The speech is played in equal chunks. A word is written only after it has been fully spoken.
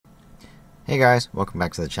Hey guys, welcome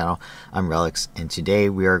back to the channel. I'm Relix, and today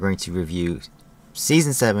we are going to review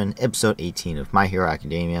Season 7, Episode 18 of My Hero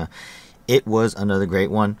Academia. It was another great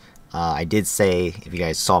one. I did say, if you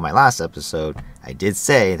guys saw my last episode, I did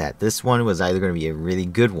say that this one was either going to be a really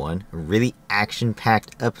good one, a really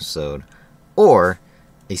action-packed episode, or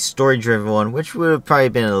a story-driven one, which would have probably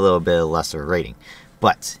been a little bit lesser rating.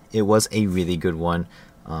 But it was a really good one.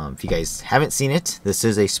 If you guys haven't seen it, this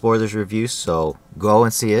is a spoilers review, so go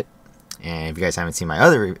and see it. And if you guys haven't seen my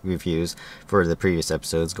other reviews for the previous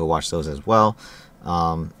episodes, go watch those as well.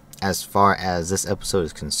 As far as this episode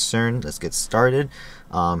is concerned, let's get started.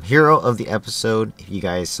 Hero of the episode. If you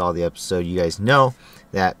guys saw the episode, you guys know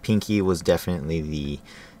that Pinky was definitely the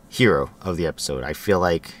hero of the episode. I feel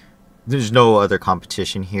like there's no other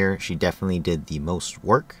competition here. She definitely did the most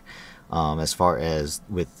work as far as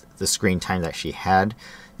with the screen time that she had.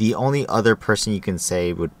 The only other person you can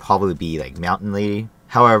say would probably be like Mountain Lady.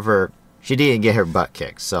 However, she didn't get her butt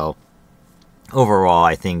kicked, so overall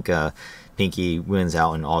I think Pinky wins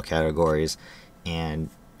out in all categories, and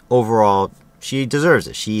overall she deserves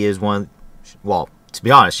it. She is well, to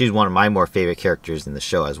be honest, she's one of my more favorite characters in the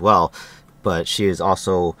show as well, but she is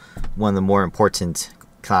also one of the more important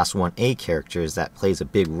Class 1A characters that plays a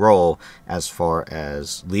big role as far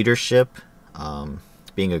as leadership,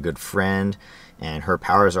 being a good friend, and her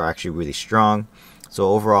powers are actually really strong. So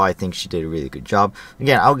overall, I think she did a really good job.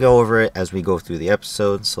 Again, I'll go over it as we go through the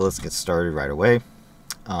episode, so let's get started right away.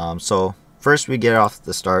 So first we get off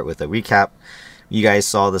the start with a recap. You guys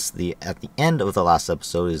saw this at the end of the last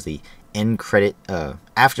episode is the end credit,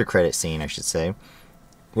 after credit scene, I should say.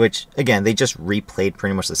 Which, again, they just replayed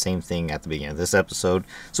pretty much the same thing at the beginning of this episode.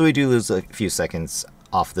 So we do lose a few seconds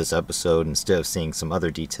off this episode instead of seeing some other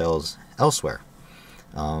details elsewhere.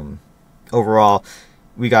 Overall,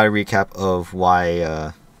 we got a recap of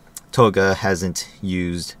why Toga hasn't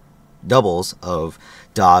used doubles of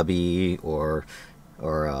Dabi or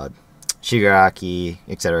Shigaraki,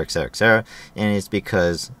 etc., etc., etc., and it's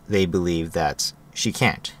because they believe that she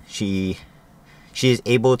can't. She is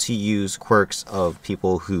able to use quirks of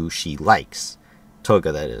people who she likes,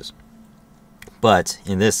 Toga that is. But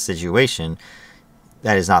in this situation,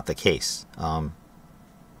 that is not the case.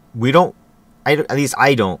 We don't, at least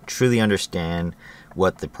I don't truly understand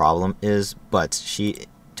what the problem is, but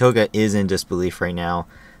Toga is in disbelief right now.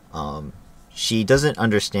 She doesn't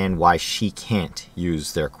understand why she can't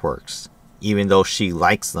use their quirks, even though she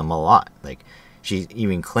likes them a lot. Like, she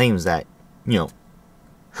even claims that, you know,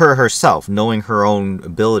 herself, knowing her own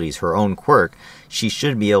abilities, her own quirk, she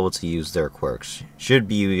should be able to use their quirks, should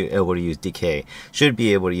be able to use Decay, should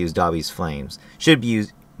be able to use Dabi's Flames, should be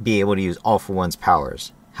able to use All For One's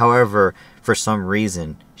powers. However, for some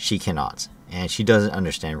reason, she cannot. And she doesn't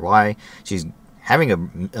understand why. She's having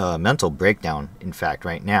a mental breakdown, in fact,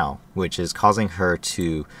 right now, which is causing her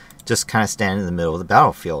to just kind of stand in the middle of the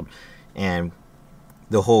battlefield. And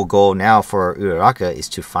the whole goal now for Uraraka is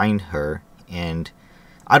to find her. And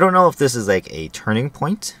I don't know if this is like a turning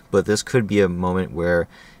point, but this could be a moment where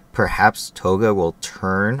perhaps Toga will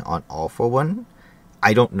turn on All For One.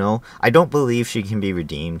 I don't know. I don't believe she can be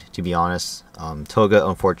redeemed, to be honest. Toga,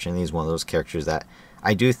 unfortunately, is one of those characters that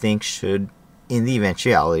I do think should, in the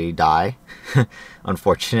eventuality, die,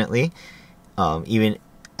 unfortunately. Even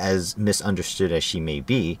as misunderstood as she may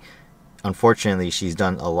be, unfortunately, she's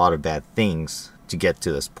done a lot of bad things to get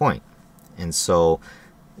to this point. And so,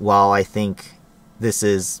 while I think this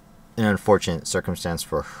is an unfortunate circumstance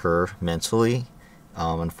for her mentally,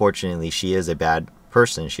 unfortunately, she is a bad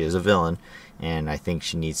person. She is a villain, and I think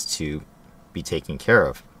she needs to be taken care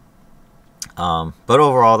of. But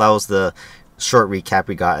overall, that was the short recap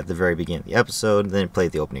we got at the very beginning of the episode. Then it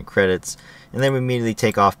played the opening credits, and then we immediately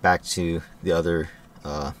take off back to the other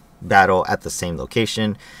battle at the same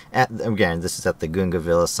location. Again, this is at the Gunga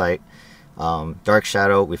Villa Site. Dark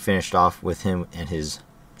Shadow, we finished off with him and his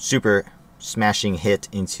super smashing hit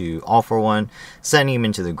into All For One, sending him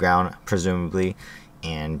into the ground, presumably,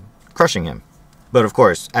 and crushing him. But of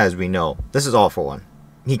course, as we know, this is All For One.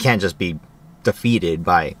 He can't just be defeated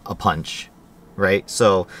by a punch, right?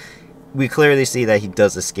 So we clearly see that he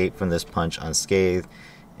does escape from this punch unscathed,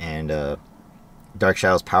 and Dark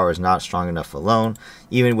Shadow's power is not strong enough alone.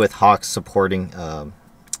 Even with Hawks supporting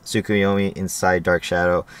Tsukuyomi inside Dark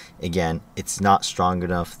Shadow, again, it's not strong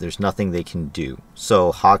enough. There's nothing they can do.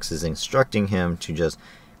 So Hawks is instructing him to just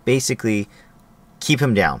basically keep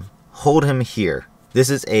him down, hold him here. This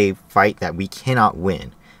is a fight that we cannot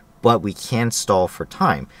win, but we can stall for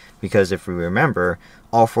time, because if we remember,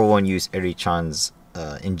 All For One used Eri-chan's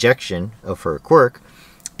injection of her quirk,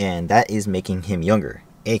 and that is making him younger,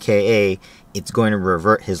 aka it's going to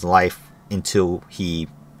revert his life until he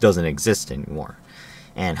doesn't exist anymore.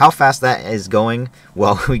 And how fast that is going,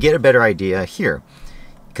 well, we get a better idea here.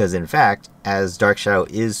 Because in fact, as Dark Shadow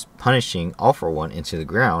is punishing All For One into the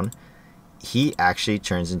ground, he actually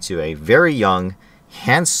turns into a very young,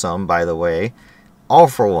 handsome, by the way, All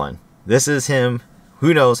For One. This is him,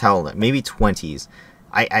 who knows how old, maybe 20s.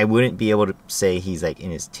 I wouldn't be able to say he's like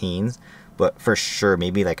in his teens, but for sure,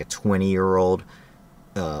 maybe like a 20-year-old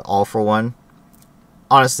All For One.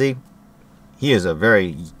 Honestly, he is a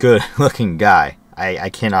very good looking guy. I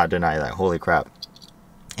cannot deny that. Holy crap.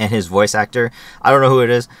 And his voice actor, I don't know who it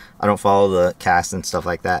is. I don't follow the cast and stuff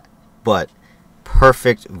like that. But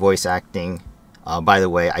perfect voice acting. By the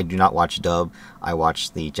way, I do not watch dub. I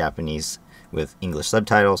watch the Japanese with English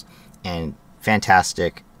subtitles. And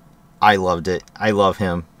fantastic. I loved it. I love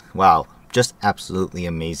him. Wow. Just absolutely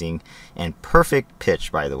amazing. And perfect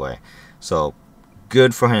pitch, by the way. So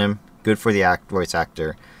good for him. Good for the voice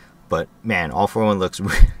actor. But man, All For One looks,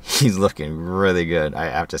 he's looking really good. I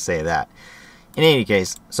have to say that. In any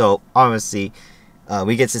case, so obviously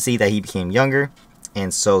we get to see that he became younger,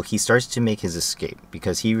 and so he starts to make his escape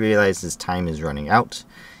because he realizes time is running out,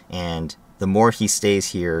 and the more he stays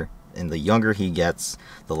here and the younger he gets,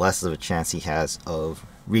 the less of a chance he has of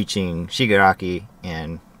reaching Shigaraki.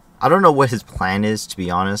 And I don't know what his plan is, to be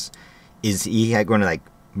honest. Is he going to like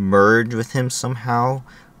merge with him somehow?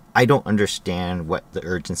 I don't understand what the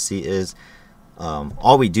urgency is.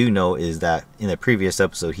 All we do know is that in the previous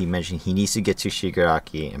episode, he mentioned he needs to get to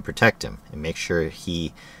Shigaraki and protect him and make sure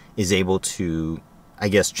he is able to, I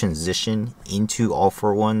guess, transition into All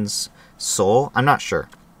For One's soul. I'm not sure.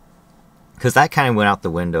 Because that kind of went out the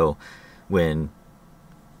window when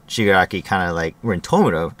Shigaraki kind of like, when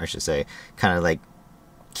Tomura, I should say, kind of like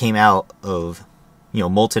came out of,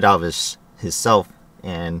 molted out of his self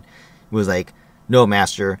and was like, no,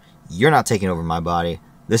 master, you're not taking over my body.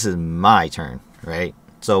 This is my turn, right?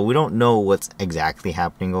 So we don't know what's exactly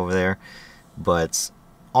happening over there, but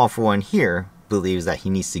All For One here believes that he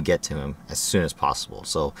needs to get to him as soon as possible.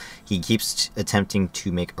 So he keeps attempting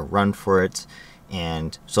to make a run for it.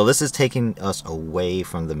 And so this is taking us away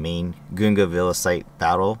from the main Gunga Villa Site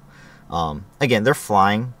battle. Again, they're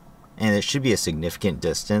flying, and it should be a significant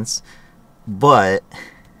distance. But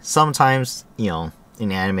sometimes, in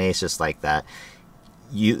anime, it's just like that.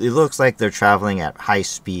 It looks like they're traveling at high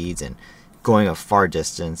speeds and going a far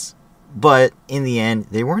distance. But in the end,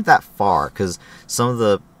 they weren't that far, because some of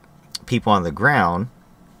the people on the ground,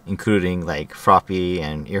 including like Froppy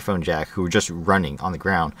and Earphone Jack, who were just running on the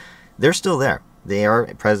ground, they're still there. They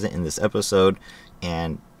are present in this episode,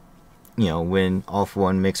 and when All For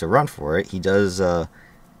One makes a run for it, he does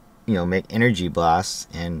make energy blasts,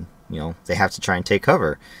 and they have to try and take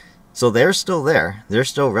cover. So they're still there. They're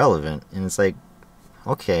still relevant, and it's like,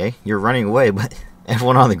 okay, you're running away, but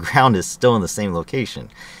everyone on the ground is still in the same location.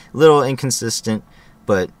 A little inconsistent,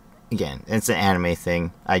 but again, it's an anime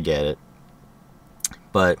thing. I get it.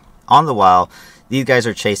 But on the while, these guys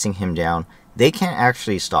are chasing him down. They can't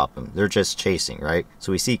actually stop him. They're just chasing, right?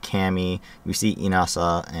 So we see Cammy, we see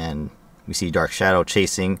Inasa, and we see Dark Shadow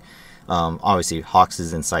chasing. Obviously, Hawks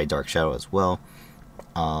is inside Dark Shadow as well.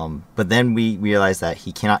 But then we realize that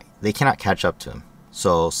they cannot catch up to him.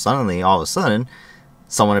 So suddenly, all of a sudden,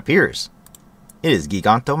 someone appears. It is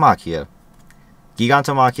Gigantomachia.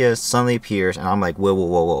 Gigantomachia suddenly appears, and I'm like,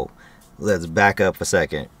 whoa. Let's back up a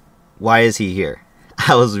second. Why is he here?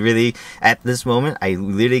 I was really, at this moment, I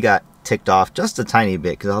literally got ticked off just a tiny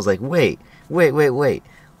bit, because I was like, wait.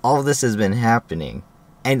 All of this has been happening,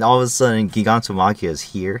 and all of a sudden, Gigantomachia is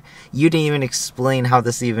here. You didn't even explain how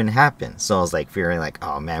this even happened. So I was like, fearing like,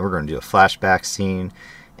 oh man, we're going to do a flashback scene,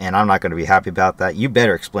 and I'm not going to be happy about that. You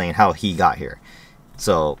better explain how he got here.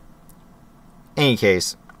 So, in any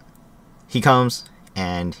case, he comes,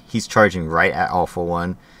 and he's charging right at All For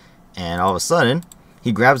One, and all of a sudden,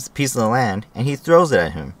 he grabs a piece of the land, and he throws it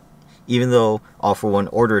at him, even though All For One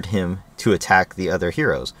ordered him to attack the other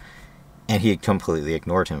heroes, and he completely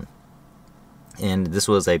ignored him. And this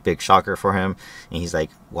was a big shocker for him, and he's like,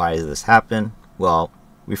 why does this happen? Well,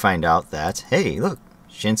 we find out that, hey, look,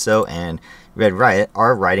 Shinso and Red Riot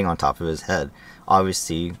are riding on top of his head.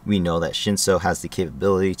 Obviously, we know that Shinso has the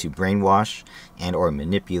capability to brainwash and or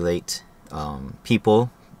manipulate people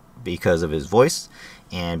because of his voice,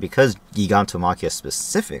 and because Gigantomachia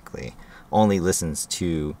specifically only listens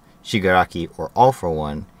to Shigaraki or All For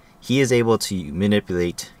One, he is able to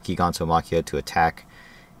manipulate Gigantomachia to attack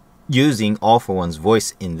using All For One's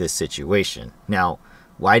voice in this situation. Now,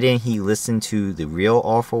 why didn't he listen to the real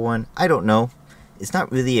All For One? I don't know. It's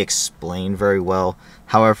not really explained very well.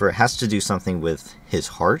 However, it has to do something with his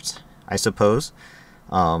heart, I suppose.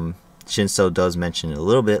 Shinso does mention a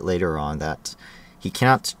little bit later on that he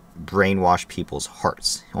cannot brainwash people's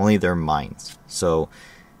hearts, only their minds. So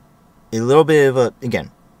a little bit of a,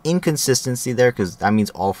 again, inconsistency there, because that means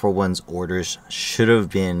All For One's orders should have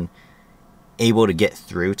been able to get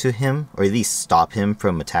through to him, or at least stop him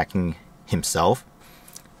from attacking himself.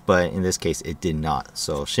 But in this case, it did not.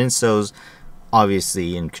 So Shinso's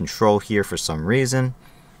obviously in control here for some reason,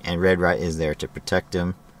 and Red Rat is there to protect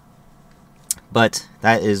him. But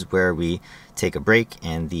that is where we take a break,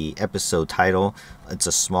 and the episode title, It's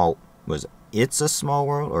a Small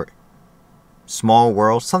World, or Small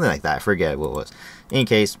World, something like that. I forget what it was. In any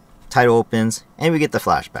case, title opens, and we get the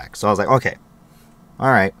flashback. So I was like, okay,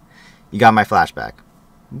 alright, you got my flashback.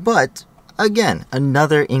 But again,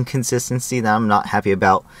 another inconsistency that I'm not happy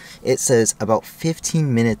about. It says about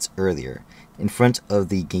 15 minutes earlier in front of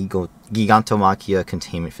the Gigantomachia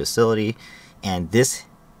containment facility, and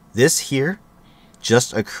this here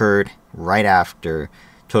just occurred right after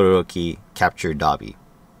Todoroki captured Dabi.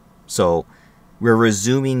 So we're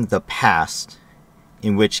resuming the past,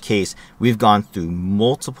 in which case we've gone through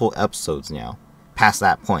multiple episodes now past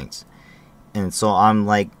that point. And so I'm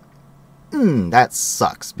like, that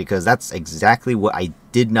sucks, because that's exactly what I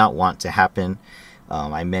did not want to happen.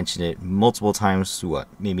 I mentioned it multiple times,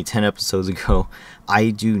 maybe 10 episodes ago.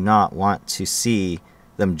 I do not want to see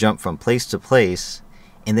them jump from place to place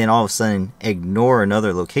and then all of a sudden ignore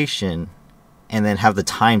another location and then have the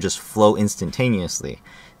time just flow instantaneously.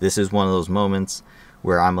 This is one of those moments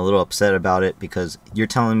where I'm a little upset about it, because you're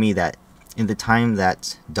telling me that in the time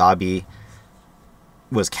that Dabi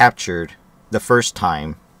was captured the first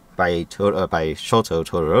time by Shoto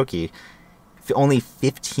Todoroki, only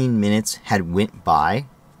 15 minutes had went by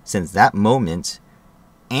since that moment,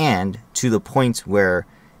 and to the point where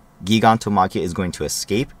Gigantomachia is going to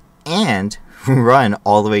escape and run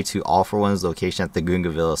all the way to All For One's location at the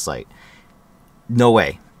Gunga Villa Site. No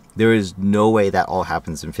way. There is no way that all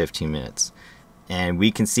happens in 15 minutes. And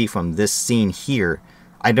we can see from this scene here,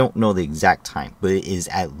 I don't know the exact time, but it is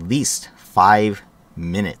at least 5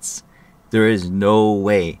 minutes. There is no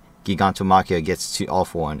way Gigantomachia gets to All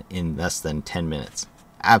For One in less than 10 minutes.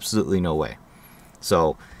 Absolutely no way.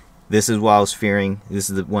 So this is what I was fearing. This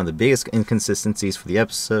is one of the biggest inconsistencies for the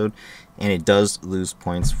episode, and it does lose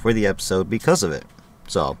points for the episode because of it.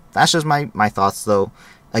 So that's just my thoughts, though.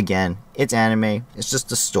 Again, it's anime. It's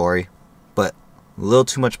just a story, but a little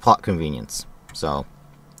too much plot convenience. So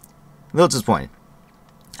a little disappointed.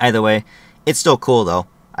 Either way, it's still cool, though.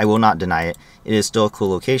 I will not deny it. It is still a cool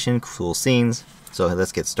location, cool scenes. So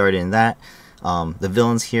let's get started in that. The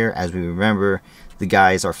villains here, as we remember, the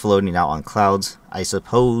guys are floating out on clouds. I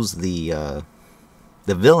suppose the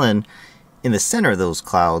villain in the center of those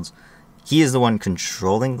clouds, he is the one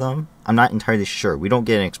controlling them. I'm not entirely sure. We don't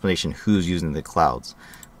get an explanation who's using the clouds,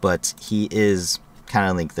 but he is kind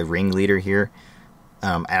of like the ringleader here.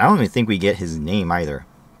 And I don't even think we get his name either,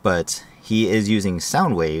 but he is using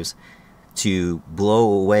sound waves to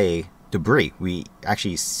blow away debris. We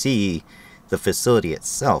actually see the facility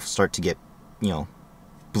itself start to get,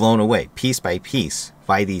 blown away piece by piece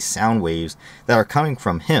by these sound waves that are coming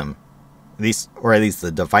from him, or at least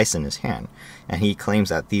the device in his hand. And he claims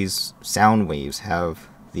that these sound waves have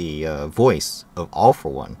the voice of All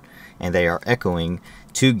For One, and they are echoing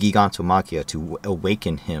to Gigantomachia to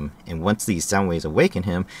awaken him. And once these sound waves awaken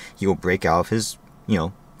him, he will break out of his,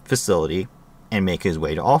 facility and make his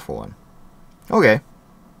way to All For One. Okay,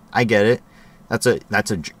 I get it.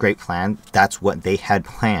 That's a great plan. That's what they had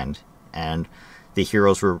planned, and the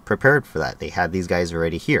heroes were prepared for that. They had these guys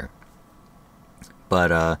already here.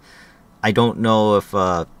 But I don't know if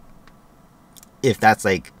that's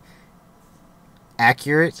like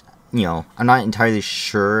accurate. I'm not entirely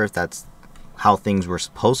sure if that's how things were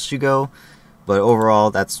supposed to go, but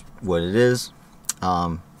overall that's what it is.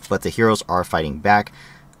 But the heroes are fighting back.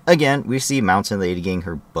 Again, we see Mountain Lady getting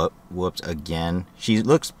her butt whooped again. She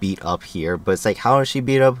looks beat up here, but it's like, how is she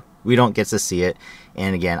beat up? We don't get to see it.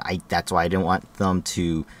 And again, that's why I didn't want them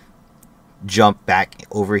to jump back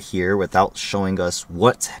over here without showing us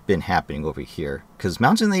what's been happening over here. Because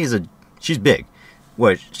Mountain Lady she's big.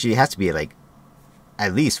 She has to be like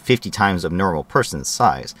at least 50 times of normal person's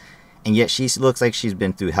size. And yet she looks like she's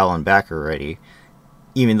been through hell and back already.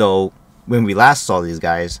 Even though when we last saw these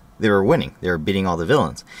guys, they were winning. They were beating all the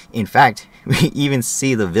villains. In fact, we even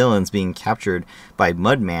see the villains being captured by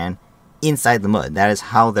Mudman inside the mud. That is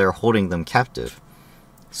how they're holding them captive.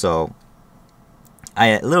 So,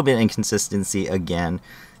 a little bit of inconsistency again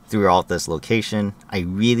throughout this location. I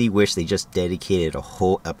really wish they just dedicated a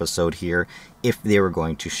whole episode here if they were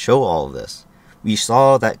going to show all of this. We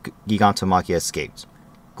saw that Gigantomachia escaped.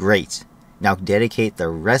 Great. Now dedicate the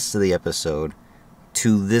rest of the episode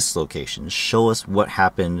to this location. Show us what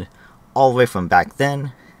happened all the way from back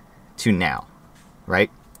then to now, right?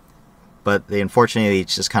 But they unfortunately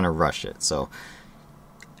just kind of rushed it. So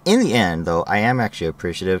in the end, though, I am actually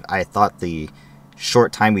appreciative. I thought the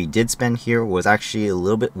short time we did spend here was actually a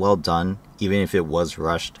little bit well done, even if it was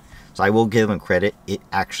rushed. So I will give them credit. It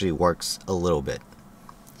actually works a little bit.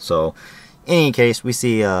 So in any case, we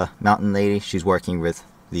see Mountain Lady. She's working with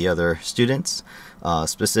the other students,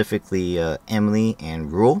 specifically Emily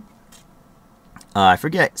and Rule. I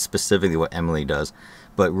forget specifically what Emily does,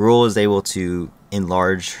 but Rule is able to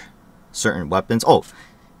enlarge certain weapons. Oh,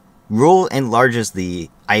 Rule enlarges the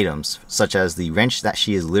items, such as the wrench that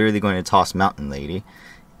she is literally going to toss Mountain Lady.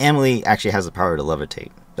 Emily actually has the power to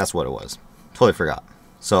levitate. That's what it was. Totally forgot.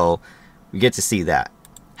 So we get to see that.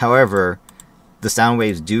 However, the sound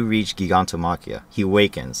waves do reach Gigantomachia. He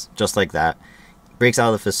awakens, just like that, breaks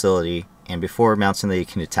out of the facility, and before Mountain Lady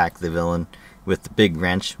can attack the villain with the big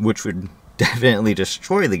wrench, which would definitely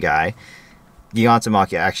destroy the guy,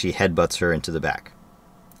 Gigantomachia actually headbutts her into the back.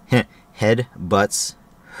 Headbutts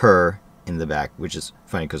her in the back, which is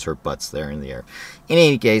funny because her butt's there in the air. In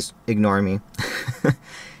any case, ignore me.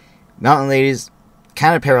 Mountain Lady's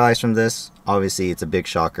kind of paralyzed from this. Obviously, it's a big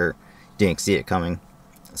shocker. Didn't see it coming.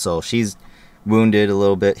 So she's wounded a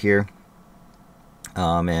little bit here.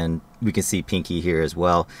 And we can see Pinky here as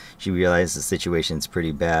well. She realizes the situation's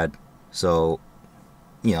pretty bad. So,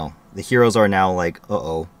 you know, the heroes are now like,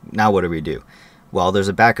 uh-oh, now what do we do? Well, there's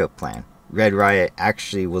a backup plan. Red Riot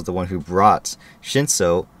actually was the one who brought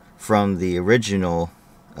Shinso from the original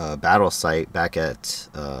battle site back at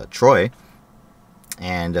Troy.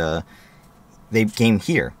 And they came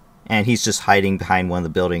here. And he's just hiding behind one of the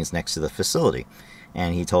buildings next to the facility.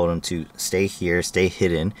 And he told him to stay here, stay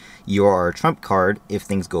hidden. You are our trump card if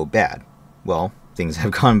things go bad. Well, things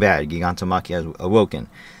have gone bad. Gigantomachia has awoken.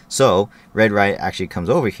 So, Red Riot actually comes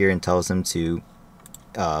over here and tells him to,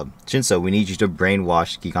 Shinso, we need you to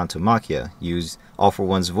brainwash Gigantomachia. Use All for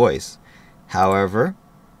One's voice. However,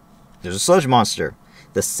 there's a sludge monster.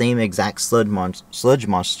 The same exact sludge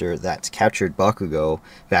monster that captured Bakugo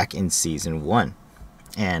back in Season 1.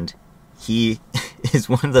 And he is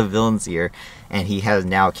one of the villains here, and he has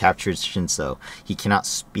now captured Shinso. He cannot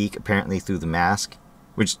speak, apparently, through the mask,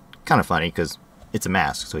 which is kind of funny, because it's a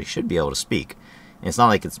mask, so he should be able to speak. And it's not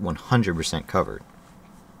like it's 100% covered.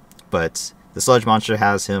 But the sludge monster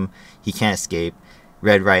has him. He can't escape.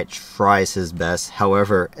 Red Riot tries his best.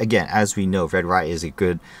 However, again, as we know, Red Riot is a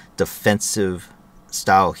good defensive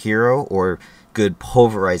style hero, or good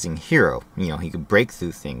pulverizing hero. You know, he can break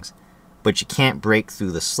through things. But you can't break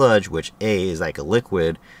through the sludge, which A, is like a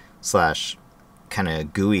liquid slash kind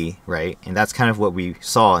of gooey, right? And that's kind of what we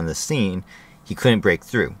saw in the scene. He couldn't break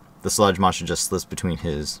through. The sludge monster just slips between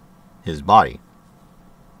his body.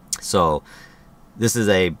 So this is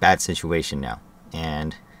a bad situation now.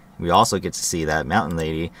 And we also get to see that Mountain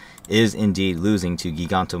Lady is indeed losing to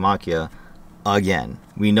Gigantomachia again.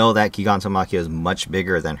 We know that Gigantomachia is much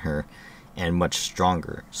bigger than her and much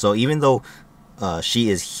stronger. So even though she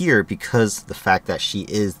is here because the fact that she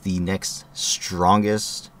is the next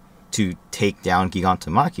strongest to take down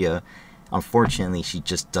Gigantomachia, unfortunately she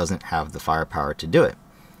just doesn't have the firepower to do it.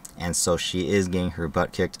 And so she is getting her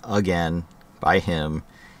butt kicked again by him,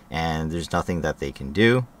 and there's nothing that they can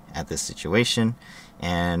do at this situation.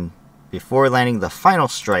 And before landing the final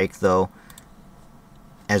strike, though,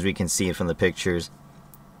 as we can see from the pictures,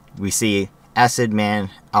 we see Acid Man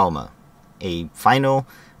Alma, a final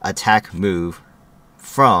attack move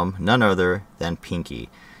from none other than Pinky.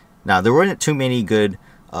 Now, there weren't too many good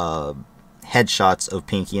headshots of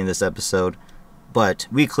Pinky in this episode, but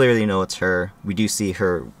we clearly know it's her. We do see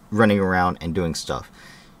her running around and doing stuff.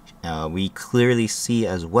 We clearly see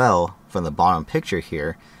as well from the bottom picture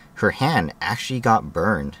here, her hand actually got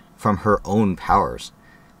burned from her own powers.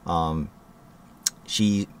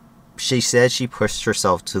 She said she pushed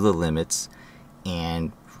herself to the limits,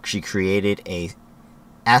 and she created a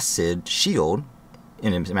acid shield,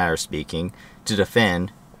 in a matter of speaking, to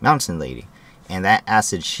defend Mountain Lady. And that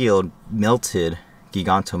acid shield melted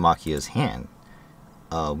Gigantomachia's hand.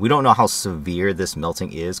 We don't know how severe this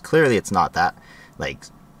melting is. Clearly it's not that, like,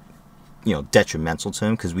 you know, detrimental to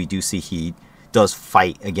him, because we do see he does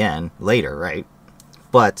fight again later, right?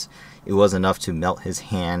 But it was enough to melt his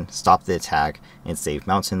hand, stop the attack, and save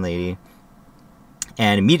Mountain Lady.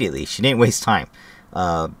 And immediately, she didn't waste time.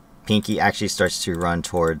 Pinky actually starts to run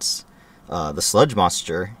towards the sludge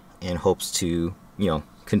monster in hopes to, you know,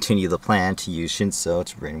 continue the plan to use Shinso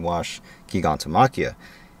to brainwash Gigantomachia.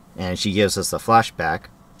 And she gives us a flashback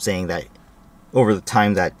saying that over the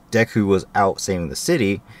time that Deku was out saving the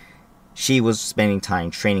city, she was spending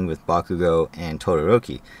time training with Bakugo and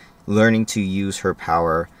Todoroki, learning to use her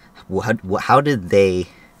power. How did they,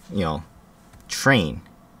 train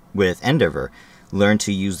with Endeavor? Learn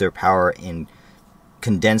to use their power in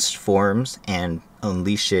condensed forms and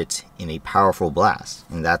unleash it in a powerful blast.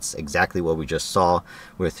 And that's exactly what we just saw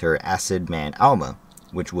with her Acid Man Alma,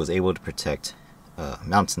 which was able to protect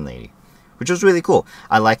Mountain Lady, which was really cool.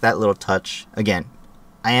 I like that little touch. Again,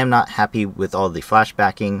 I am not happy with all the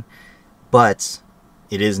flashbacking, but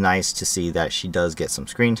it is nice to see that she does get some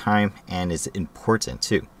screen time and is important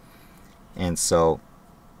too. And so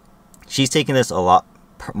she's taking this a lot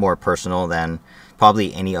more personal than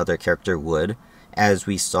probably any other character would, as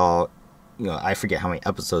we saw, I forget how many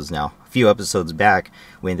episodes now, a few episodes back,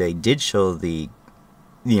 when they did show the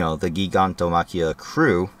Gigantomachia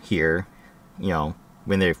crew here,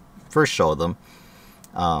 when they first showed them,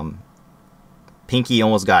 Pinky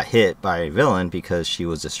almost got hit by a villain because she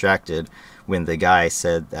was distracted when the guy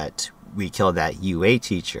said that we killed that UA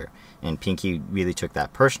teacher. And Pinky really took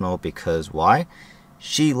that personal because why?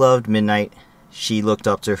 She loved Midnight. She looked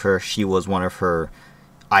up to her. She was one of her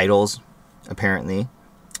idols, apparently.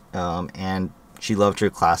 And she loved her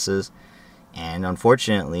classes. And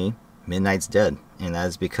unfortunately, Midnight's dead. And that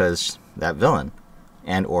is because that villain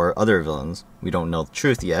and or other villains. We don't know the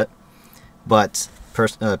truth yet. But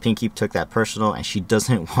Pinky took that personal, and she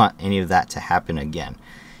doesn't want any of that to happen again.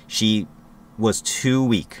 She was too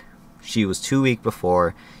weak. She was too weak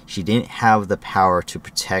before. She didn't have the power to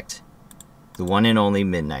protect the one and only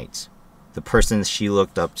Midnight, the person she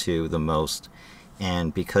looked up to the most.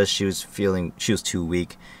 And because she was too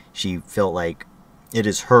weak, she felt like it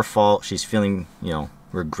is her fault. She's feeling,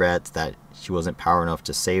 regret that she wasn't power enough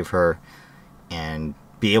to save her and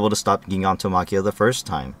be able to stop Gigantomachia the first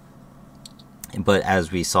time. But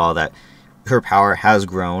as we saw, that her power has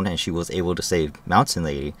grown and she was able to save Mountain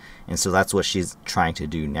Lady, and so that's what she's trying to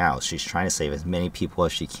do now. She's trying to save as many people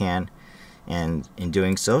as she can, and in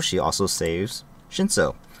doing so, she also saves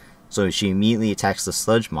Shinso. So she immediately attacks the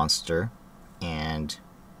sludge monster, and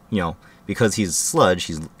because he's sludge,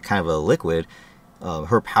 he's kind of a liquid,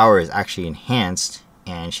 her power is actually enhanced,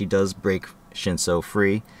 and she does break Shinso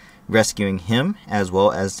free, rescuing him as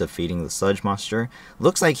well as defeating the sludge monster.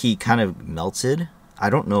 Looks like he kind of melted. I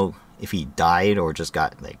don't know if he died or just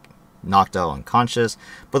got knocked out unconscious,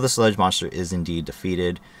 but the sludge monster is indeed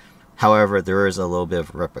defeated. However, there is a little bit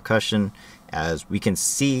of repercussion, as we can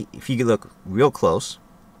see if you look real close.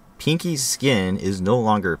 Pinky's skin is no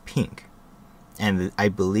longer pink, and I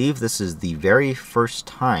believe this is the very first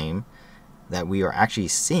time that we are actually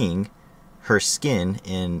seeing her skin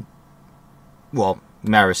in, well,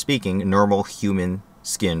 matter of speaking, normal human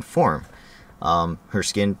skin form. Her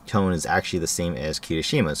skin tone is actually the same as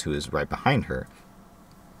Kirishima's, who is right behind her.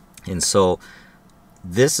 And so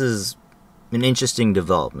this is an interesting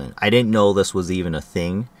development. I didn't know this was even a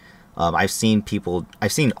thing. I've seen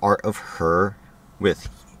art of her with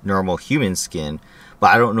normal human skin, but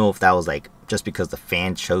I don't know if that was just because the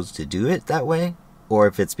fan chose to do it that way, or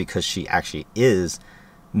if it's because she actually is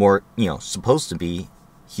more, supposed to be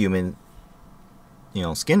human,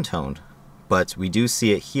 skin toned. But we do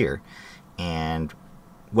see it here, and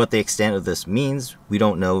what the extent of this means, we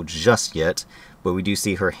don't know just yet, but we do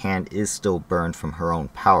see her hand is still burned from her own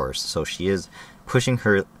powers, so she is pushing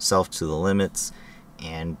herself to the limits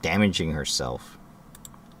and damaging herself.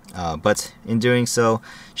 But in doing so,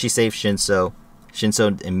 she saves Shinso.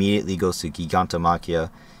 Shinso immediately goes to Gigantomachia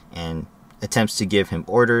and attempts to give him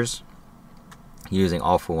orders using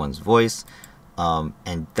All For One's voice,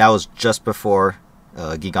 and that was just before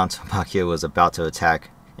Gigantomachia was about to attack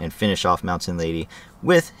and finish off Mountain Lady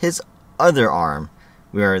with his other arm,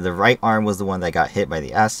 where the right arm was the one that got hit by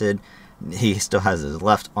the acid. He still has his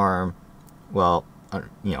left arm. Well,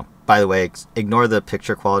 by the way, ignore the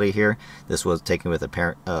picture quality here. This was taken with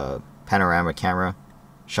a panorama camera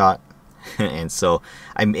shot, and so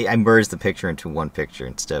I merged the picture into one picture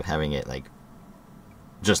instead of having it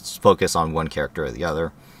just focus on one character or the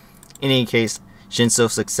other. In any case, Shinso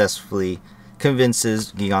successfully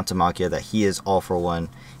convinces Gigantomachia that he is All For One,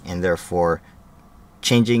 and therefore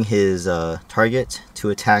changing his target to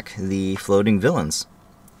attack the floating villains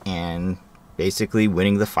and basically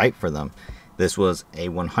winning the fight for them. This was a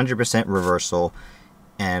 100% reversal,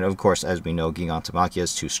 and of course, as we know, Gigantomachia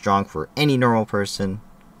is too strong for any normal person,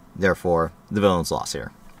 therefore the villains lost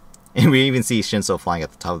here. And we even see Shinso flying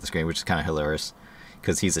at the top of the screen, which is kind of hilarious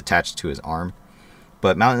because he's attached to his arm.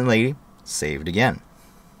 But Mountain Lady saved again,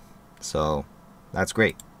 so that's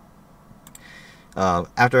great.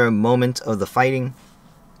 After a moment of the fighting,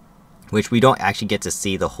 which we don't actually get to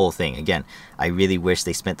see the whole thing. Again, I really wish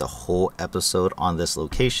they spent the whole episode on this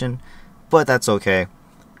location, But that's okay.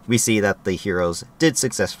 We see that the heroes did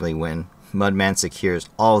successfully win. Mudman secures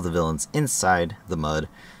all of the villains inside the mud.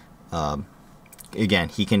 Again,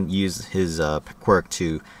 he can use his quirk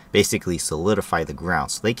to basically solidify the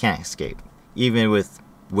ground, so they can't escape. Even with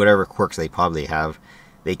whatever quirks they probably have,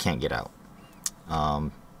 they can't get out.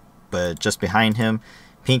 But just behind him,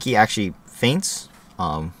 Pinky actually faints.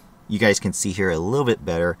 You guys can see here a little bit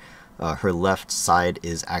better. Her left side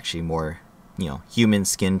is actually more, human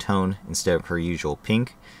skin tone instead of her usual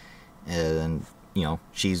pink. And,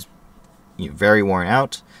 she's very worn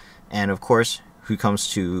out. And of course, who comes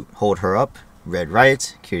to hold her up? Red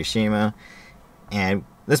Riot, Kirishima, and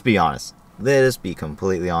let's be honest. Let us be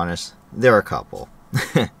completely honest. They're a couple.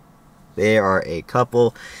 They are a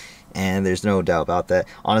couple, and there's no doubt about that.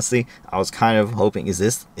 Honestly, I was kind of hoping, is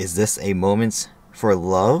this a moment for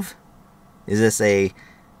love? Is this a,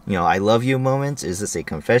 I love you moment? Is this a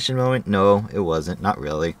confession moment? No, it wasn't. Not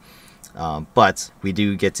really. But we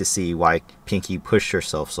do get to see why Pinky pushed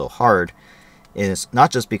herself so hard. And it's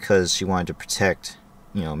not just because she wanted to protect,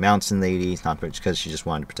 Mountain Lady. It's not because she just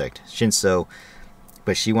wanted to protect Shinso.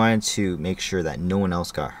 But she wanted to make sure that no one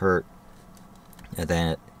else got hurt. And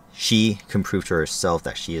that she can prove to herself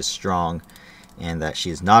that she is strong. And that she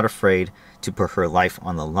is not afraid to put her life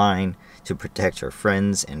on the line to protect her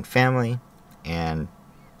friends and family. And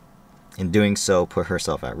in doing so, put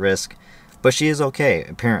herself at risk. But she is okay,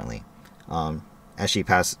 apparently. As she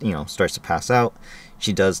starts to pass out,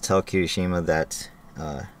 she does tell Kirishima that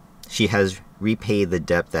she has repaid the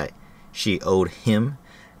debt that she owed him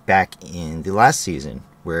back in the last season,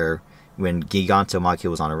 when Gigantomachia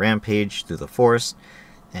was on a rampage through the forest,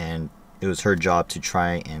 and it was her job to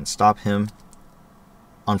try and stop him.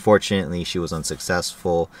 Unfortunately, she was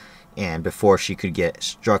unsuccessful, and before she could get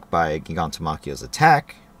struck by Gigantomachia's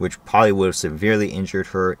attack, which probably would have severely injured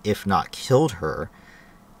her, if not killed her,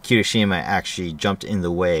 Kirishima actually jumped in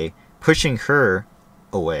the way, pushing her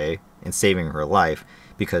away and saving her life,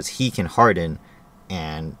 because he can harden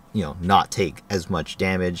and, not take as much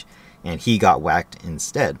damage, and he got whacked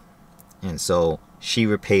instead. And so she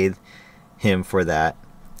repaid him for that,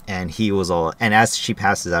 and he was all, and as she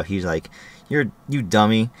passes out, he's like, you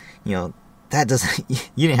dummy, that doesn't,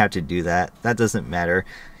 you didn't have to do that. That doesn't matter.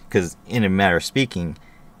 Because in a matter of speaking,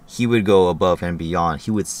 he would go above and beyond.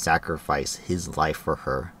 He would sacrifice his life for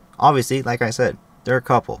her. Obviously, like I said, they're a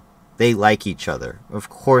couple. They like each other. Of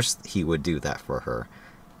course he would do that for her.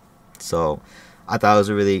 So I thought it was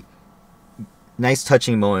a really nice,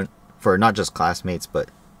 touching moment for not just classmates,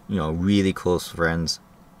 but, really close friends.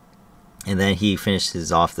 And then he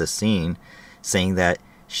finishes off the scene saying that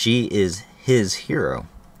she is his hero.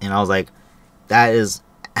 And I was like, that is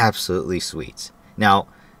absolutely sweet. Now,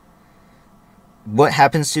 what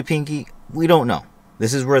happens to Pinky? We don't know.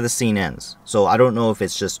 This is where the scene ends. So I don't know if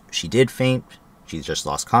it's just she did faint, she just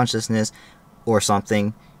lost consciousness, or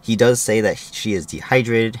something. He does say that she is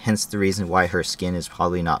dehydrated, hence the reason why her skin is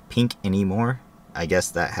probably not pink anymore. I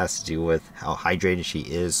guess that has to do with how hydrated she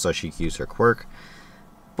is, so she can use her quirk.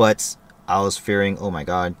 But I was fearing, oh my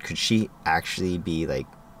god, could she actually be,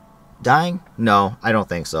 dying? No, I don't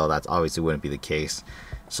think so. That obviously wouldn't be the case.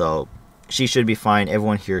 So she should be fine.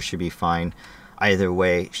 Everyone here should be fine. Either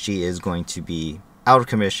way, she is going to be out of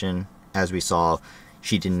commission. As we saw,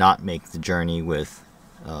 she did not make the journey with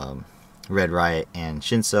Red Riot and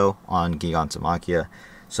Shinso on Gigantomachia,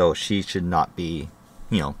 so she should not be,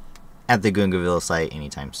 at the Gunga Villa Site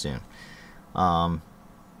anytime soon. But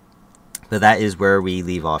that is where we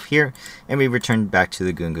leave off here, and we return back to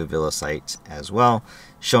the Gunga Villa Site as well,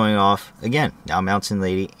 showing off, again, now Mountain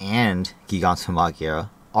Lady and Gigantomachia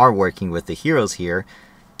are working with the heroes here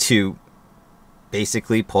to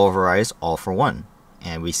basically pulverize All For One.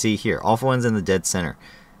 And we see here, All For One's in the dead center.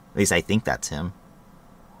 At least I think that's him.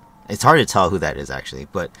 It's hard to tell who that is, actually.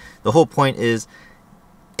 But the whole point is,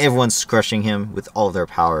 everyone's crushing him with all their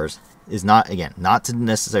powers. Is not, again, not to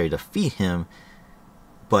necessarily defeat him,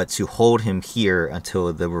 but to hold him here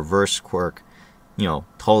until the reverse quirk,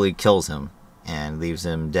 totally kills him and leaves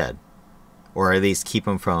him dead. Or at least keep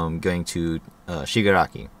him from going to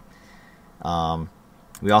Shigaraki.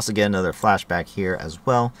 We also get another flashback here as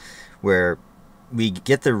well, where we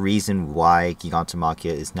get the reason why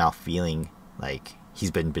Gigantomachia is now feeling like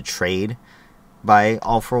he's been betrayed by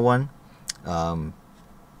All For One.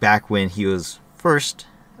 Back when he was first,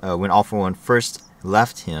 when All For One first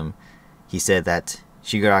left him, he said that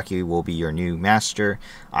Shigaraki will be your new master.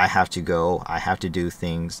 I have to go. I have to do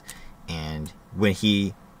things. And when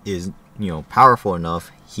he is, powerful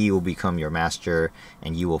enough, he will become your master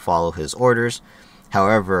and you will follow his orders.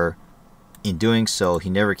 However, in doing so, he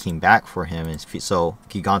never came back for him, and so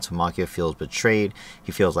Gigantomachia feels betrayed.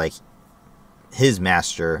 He feels like his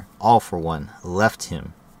master, All For One, left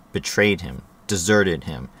him, betrayed him, deserted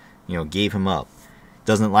him, gave him up,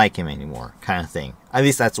 doesn't like him anymore, kind of thing. At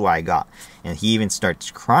least that's what I got. And he even starts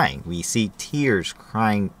crying. We see tears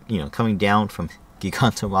crying, coming down from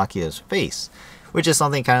Gigantomachia's face, which is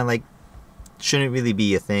something kind of like shouldn't really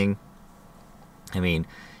be a thing. I mean,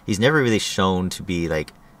 he's never really shown to be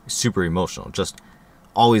like super emotional, just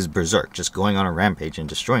always berserk, just going on a rampage and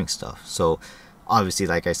destroying stuff. So obviously,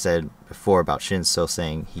 like I said before about Shinso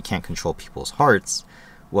saying he can't control people's hearts,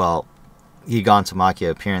 well, Gigantomachia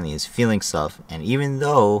apparently is feeling stuff, and even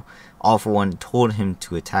though All For One told him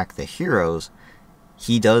to attack the heroes,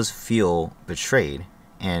 he does feel betrayed,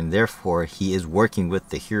 and therefore he is working with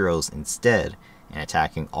the heroes instead and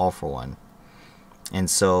attacking All For One. And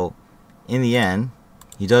so in the end,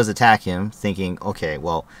 he does attack him, thinking, okay,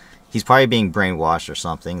 well, he's probably being brainwashed or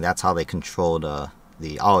something. That's how they controlled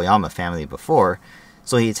the Aoyama family before.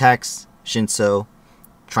 So he attacks Shinso,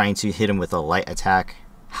 trying to hit him with a light attack.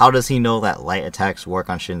 How does he know that light attacks work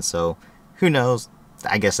on Shinso? Who knows?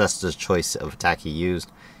 I guess that's the choice of attack he used.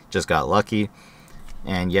 Just got lucky.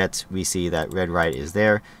 And yet we see that Red Right is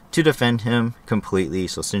there to defend him completely.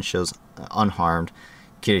 So Shinso's unharmed.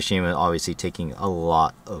 Kirishima obviously taking a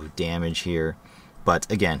lot of damage here. But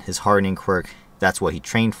again, his hardening quirk, that's what he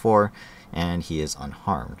trained for. And he is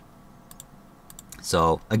unharmed.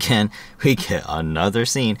 So again, we get another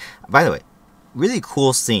scene. By the way, really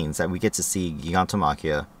cool scenes that we get to see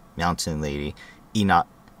Gigantomachia, Mountain Lady,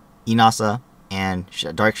 Inasa, and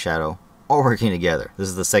Dark Shadow all working together. This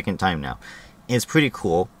is the second time now. And it's pretty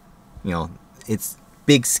cool. It's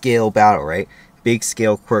big scale battle, right? Big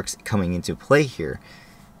scale quirks coming into play here.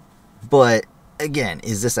 But again,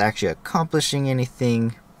 is this actually accomplishing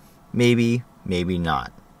anything? Maybe, maybe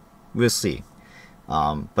not. We'll see.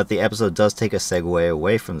 But the episode does take a segue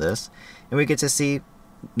away from this, and we get to see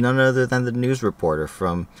none other than the news reporter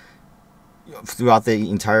from throughout the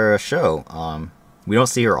entire show. We don't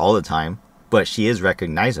see her all the time, but she is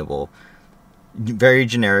recognizable. Very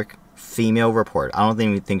generic female reporter. I don't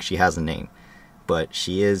even think she has a name, but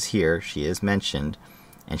she is here. She is mentioned,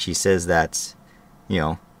 and she says that,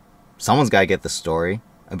 someone's got to get the story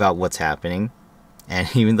about what's happening.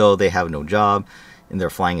 And even though they have no job, and they're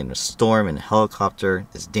flying in a storm in a helicopter,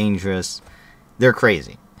 it's dangerous, they're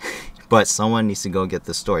crazy. But someone needs to go get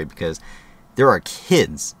the story, because there are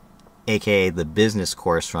kids, aka the business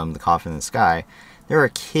course from The Coffin in the Sky. There are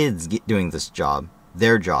kids doing this job,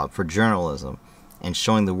 their job for journalism, and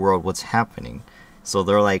showing the world what's happening. So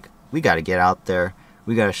they're like, we got to get out there.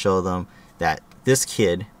 We got to show them that this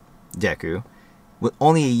kid, Deku,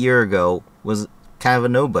 only a year ago was kind of a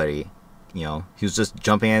nobody. He was just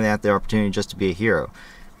jumping at the opportunity just to be a hero.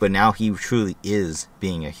 But now he truly is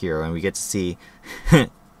being a hero, and we get to see,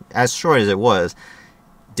 as short as it was,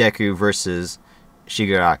 Deku versus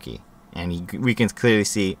Shigaraki. And we can clearly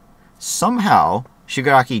see somehow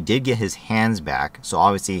Shigaraki did get his hands back. So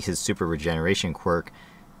obviously his super regeneration quirk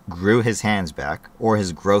grew his hands back, or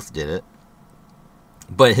his growth did it.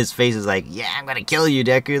 But his face is like, yeah, I'm gonna kill you,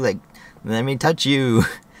 Deku. Like, let me touch you.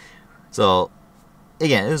 So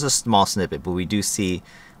again, it was a small snippet, but we do see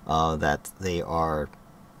that they are,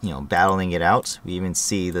 battling it out. We even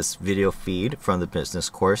see this video feed from the business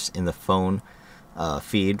course in the phone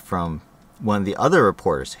feed from one of the other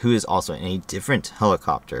reporters, who is also in a different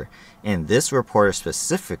helicopter. And this reporter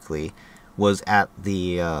specifically was at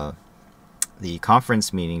the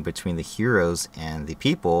conference meeting between the heroes and the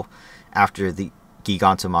people after the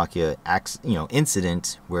Gigantomachia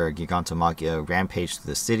incident, where Gigantomachia rampaged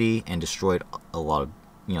through the city and destroyed a lot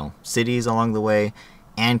of cities along the way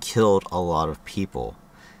and killed a lot of people.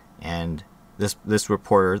 And this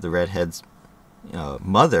reporter, the redhead's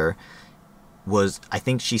mother, I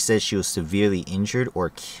think she said she was severely injured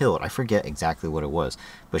or killed. I forget exactly what it was,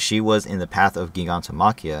 but she was in the path of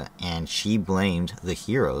Gigantomachia, and she blamed the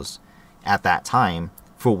heroes at that time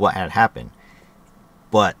for what had happened.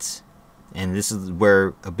 But, and this is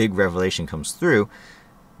where a big revelation comes through,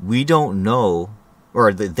 we don't know,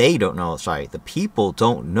 or they don't know, sorry, the people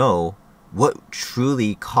don't know what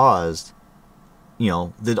truly caused,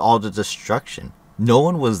 all the destruction. No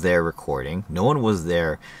one was there recording. No one was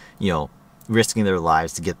there, risking their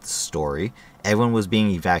lives to get the story. Everyone was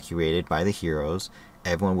being evacuated by the heroes.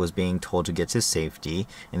 Everyone was being told to get to safety,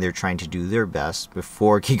 and they're trying to do their best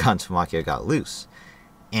before Gigantomachia got loose.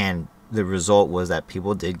 And the result was that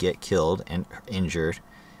people did get killed and injured,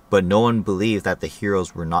 but no one believed that the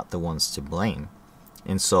heroes were not the ones to blame.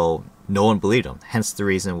 And so no one believed them. Hence the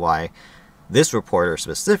reason why this reporter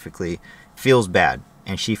specifically feels bad,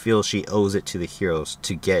 and she feels she owes it to the heroes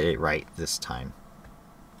to get it right this time.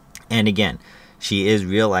 And again, she is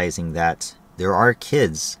realizing that there are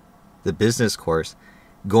kids, the business course,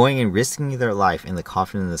 going and risking their life in the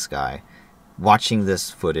coffin in the sky, watching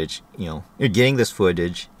this footage, you're getting this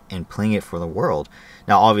footage and playing it for the world.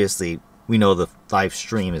 Now, obviously, we know the live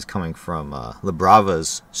stream is coming from La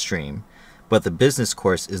Brava's stream, but the business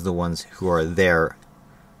course is the ones who are there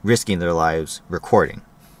risking their lives recording.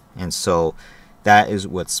 And so that is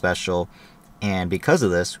what's special. And because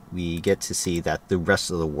of this, we get to see that the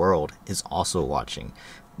rest of the world is also watching.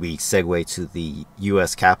 We segue to the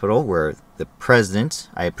U.S. Capitol, where the president,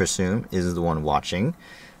 I presume, is the one watching.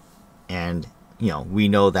 And, we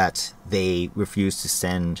know that they refused to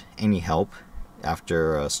send any help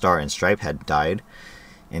after Star and Stripe had died.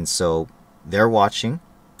 And so they're watching.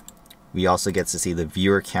 We also get to see the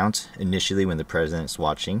viewer count initially when the president's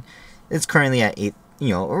watching. It's currently at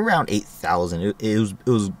around 8,000. It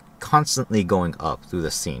was constantly going up through the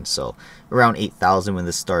scene. So around 8,000 when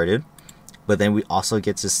this started. But then we also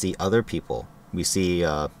get to see other people. We see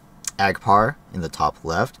Agpar in the top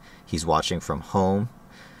left. He's watching from home.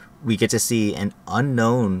 We get to see an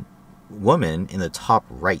unknown woman in the top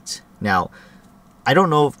right. Now, I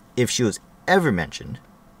don't know if she was ever mentioned.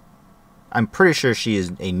 I'm pretty sure she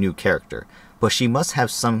is a new character, but she must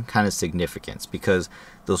have some kind of significance, because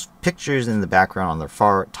those pictures in the background on the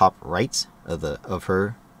far top right of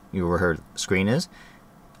her, where her screen is,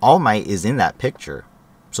 All Might is in that picture.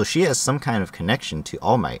 So she has some kind of connection to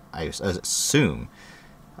All Might, I assume.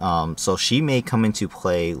 So she may come into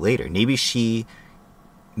play later. Maybe she's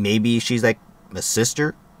like a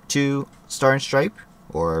sister to Star and Stripe,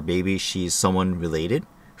 or maybe she's someone related.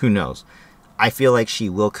 Who knows? I feel like she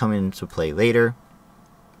will come into play later,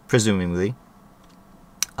 presumably.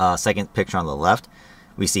 Second picture on the left,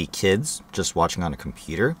 we see kids just watching on a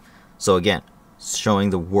computer. So again, showing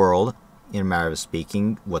the world, in a matter of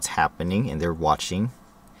speaking, what's happening, and they're watching.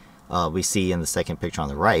 We see in the second picture on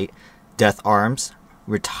the right, Death Arms,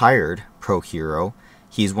 retired pro hero.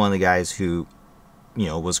 He's one of the guys who,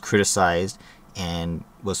 was criticized and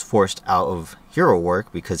was forced out of hero work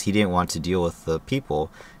because he didn't want to deal with the people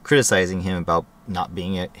criticizing him about not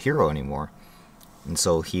being a hero anymore. And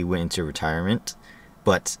so he went into retirement.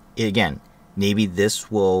 But again, maybe this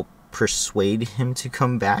will persuade him to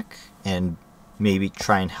come back and maybe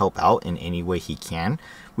try and help out in any way he can.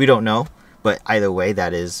 We don't know. But either way,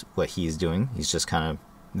 that is what he's doing. He's just kind of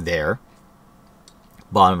there.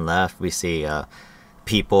 Bottom left, we see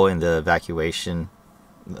people in the evacuation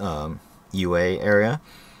UA area.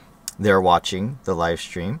 They're watching the live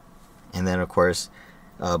stream. And then, of course,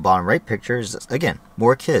 bottom right picture is, again,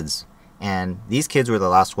 more kids. And these kids were the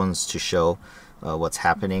last ones to show what's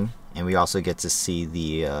happening. And we also get to see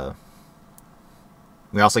the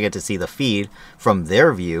feed from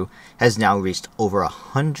their view has now reached over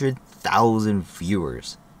 100,000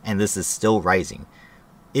 viewers, and this is still rising.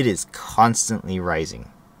 It is constantly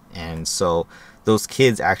rising. And so those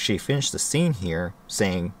kids actually finished the scene here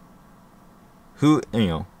saying,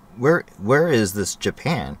 where is this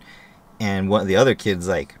Japan? And one of the other kids,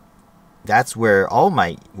 like, that's where All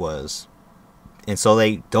Might was. And so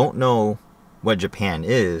they don't know what Japan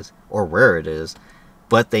is or where it is,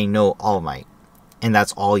 but they know All Might. And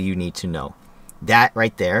that's all you need to know. That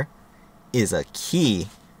right there is a key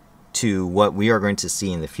to what we are going to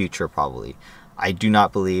see in the future, probably. I do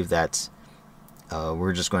not believe that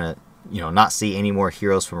we're just going to, not see any more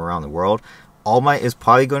heroes from around the world. All Might is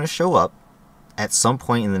probably going to show up at some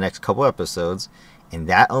point in the next couple episodes, and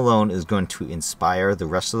that alone is going to inspire the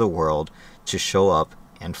rest of the world to show up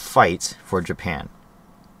and fight for Japan.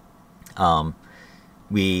 Like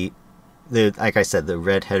I said, the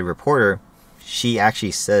redheaded reporter, she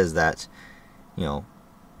actually says that,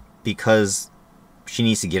 because she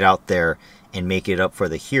needs to get out there and make it up for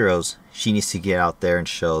the heroes, she needs to get out there and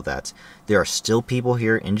show that there are still people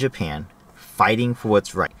here in Japan fighting for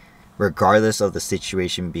what's right, regardless of the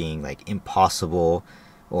situation being like impossible,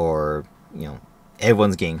 or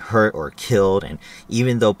everyone's getting hurt or killed. And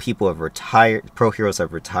even though people have retired, pro heroes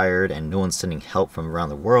have retired, and no one's sending help from around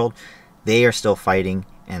the world, they are still fighting,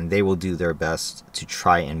 and they will do their best to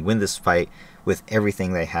try and win this fight with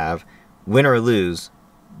everything they have. Win or lose,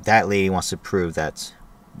 that lady wants to prove that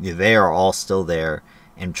they are all still there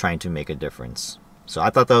and trying to make a difference. So I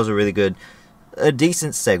thought that was a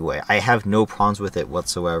decent segue. I have no problems with it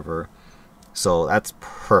whatsoever. So that's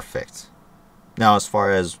perfect. Now, as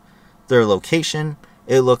far as their location,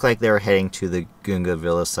 it looked like they were heading to the Gunga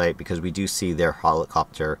Villa Site, because we do see their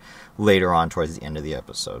helicopter later on towards the end of the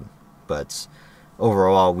episode. But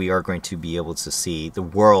overall, we are going to be able to see the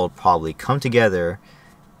world probably come together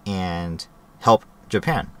and help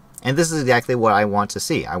Japan. And this is exactly what I want to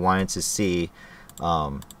see. I wanted to see,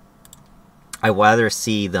 I'd rather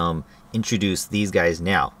see them introduce these guys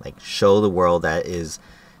now. Like, show the world that is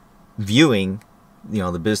viewing,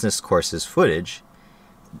 the business course's footage,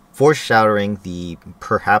 foreshadowing the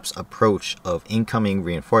perhaps approach of incoming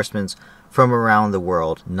reinforcements from around the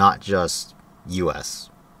world, not just US,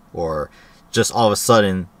 or just all of a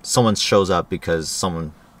sudden someone shows up because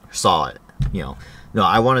someone saw it. No,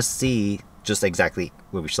 I want to see just exactly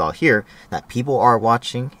what we saw here, that people are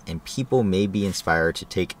watching and people may be inspired to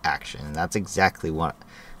take action. And that's exactly what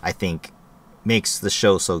I think makes the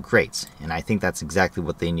show so great. And I think that's exactly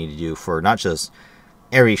what they need to do for not just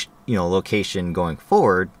every location going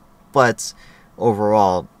forward, but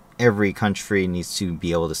overall every country needs to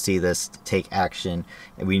be able to see this, to take action.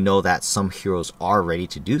 And we know that some heroes are ready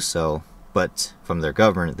to do so, but from their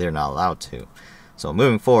government they're not allowed to. So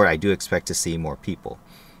moving forward, I do expect to see more people.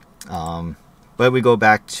 But we go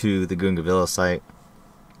back to the Gunga Villa site,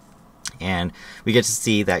 and we get to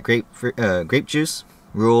see that Grape Juice,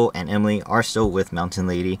 Rule, and Emily are still with Mountain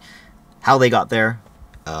Lady. How they got there,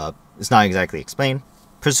 it's not exactly explained.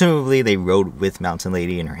 Presumably they rode with Mountain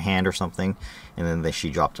Lady in her hand or something, and then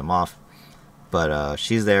she dropped them off. But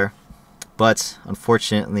she's there. But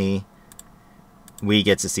unfortunately, we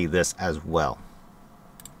get to see this as well.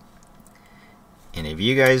 And if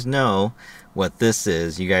you guys know what this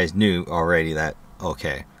is, you guys knew already that,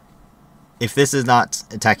 okay, if this is not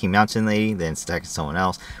attacking Mountain Lady, then it's attacking someone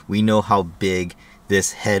else. We know how big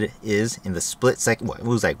this head is in the split second. It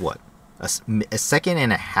was like, what? A second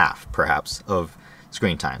and a half, perhaps, of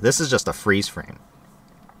screen time. This is just a freeze frame.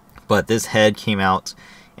 But this head came out,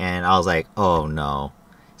 and I was like, oh no.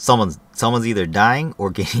 Someone's either dying or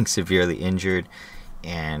getting severely injured.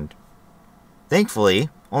 And thankfully,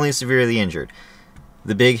 only severely injured.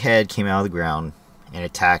 The big head came out of the ground and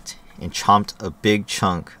attacked and chomped a big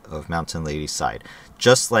chunk of Mountain Lady's side.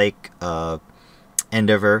 Just like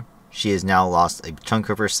Endeavor, she has now lost a chunk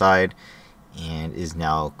of her side and is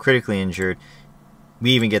now critically injured. We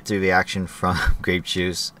even get through the action from Grape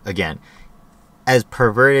Juice. Again, as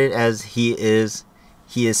perverted as he is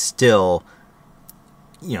still,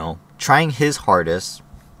 trying his hardest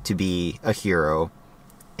to be a hero.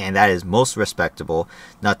 And that is most respectable.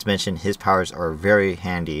 Not to mention his powers are very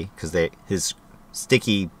handy because his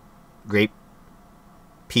sticky grape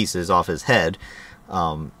pieces off his head,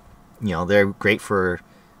 they're great for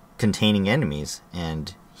containing enemies,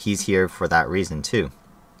 and he's here for that reason too.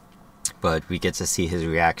 But we get to see his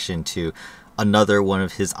reaction to another one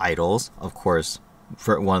of his idols, of course,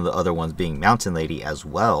 for one of the other ones being Mountain Lady as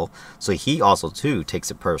well. So he also too takes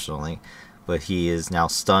it personally, but he is now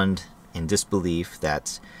stunned in disbelief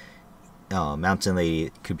that Mountain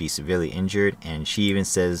Lady could be severely injured, and she even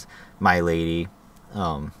says, "My lady,"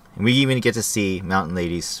 and we even get to see Mountain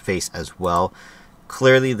Lady's face as well.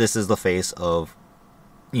 Clearly, this is the face of,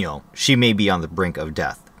 she may be on the brink of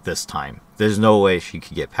death this time. There's no way she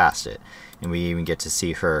could get past it, and we even get to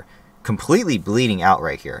see her completely bleeding out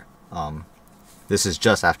right here. This is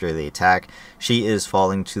just after the attack. She is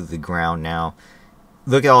falling to the ground now.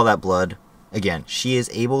 Look at all that blood. Again, she is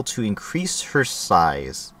able to increase her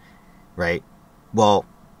size, right? Well,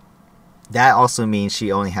 that also means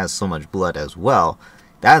she only has so much blood as well.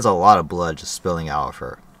 That is a lot of blood just spilling out of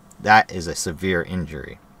her. That is a severe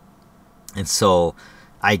injury. And so,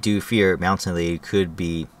 I do fear Mountain Lady could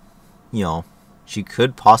be, she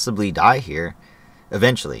could possibly die here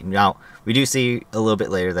eventually. Now, we do see a little bit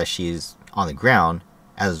later that she's on the ground,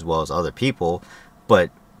 as well as other people,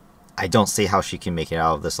 but I don't see how she can make it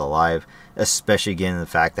out of this alive, especially given the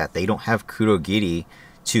fact that they don't have Kurogiri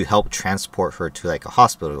to help transport her to like a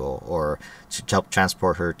hospital, or to help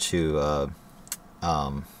transport her to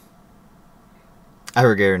I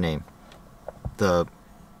forget her name, the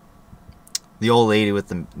old lady with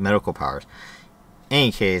the medical powers.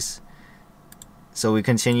 Any case, so we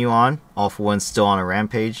continue on. All for One's still on a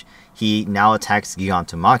rampage. He now attacks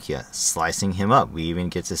Gigantomachia, slicing him up. We even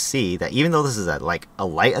get to see that even though this is a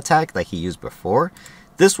light attack like he used before,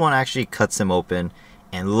 this one actually cuts him open,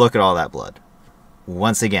 and look at all that blood.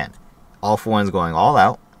 Once again, All for One's going all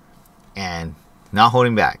out and not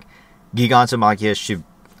holding back. Gigantomachia should,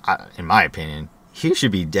 in my opinion, he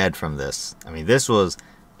should be dead from this. I mean, this was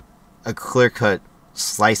a clear-cut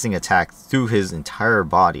slicing attack through his entire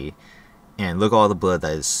body, and look at all the blood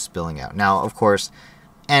that is spilling out. Now, of course,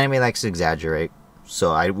 anime likes to exaggerate,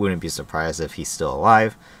 so I wouldn't be surprised if he's still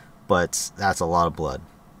alive, but that's a lot of blood.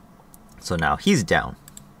 So now he's down.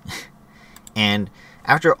 And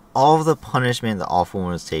after all of the punishment that All for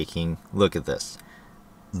One was taking, look at this.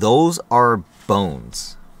 Those are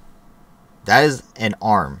bones. That is an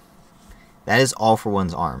arm. That is All for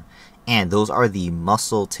One's arm. And those are the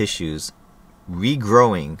muscle tissues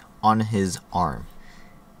regrowing on his arm.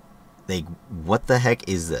 Like, what the heck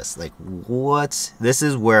is this? Like, what? This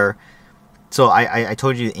is where... So I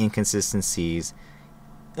told you the inconsistencies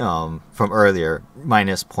from earlier,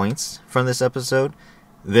 minus points from this episode.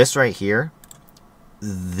 This right here,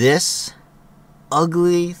 this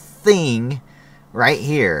ugly thing right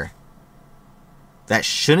here that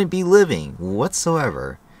shouldn't be living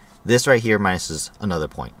whatsoever, this right here minuses another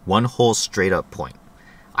point. One whole straight up point.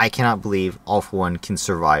 I cannot believe All For One can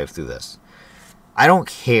survive through this. I don't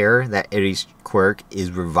care that Eri's quirk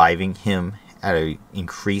is reviving him at an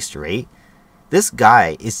increased rate. This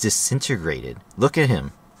guy is disintegrated. Look at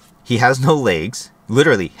him. He has no legs.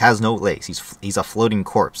 Literally has no legs. He's a floating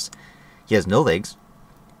corpse. He has no legs.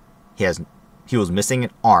 He was missing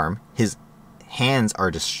an arm. His hands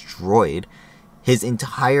are destroyed. His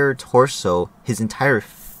entire torso, his entire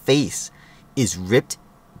face is ripped,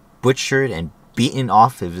 butchered, and beaten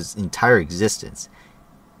off of his entire existence.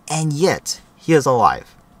 And yet, he is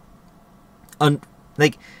alive.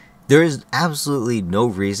 Like, there is absolutely no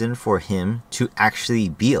reason for him to actually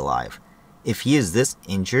be alive. If he is this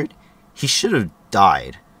injured, he should have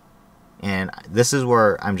died. And this is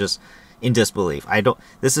where I'm just in disbelief.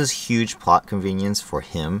 This is huge plot convenience for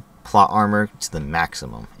him. Plot armor to the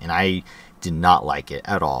maximum. And I did not like it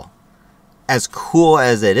at all. As cool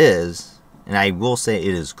as it is, and I will say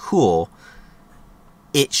it is cool,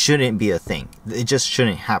 it shouldn't be a thing. It just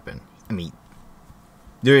shouldn't happen. I mean,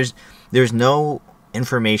 there's no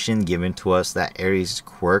information given to us that Eri's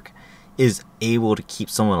quirk is able to keep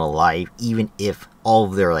someone alive even if all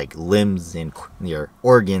of their like limbs and their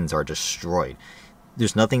organs are destroyed.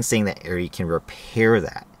 There's nothing saying that Eri can repair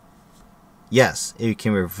that. Yes, it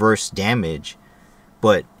can reverse damage,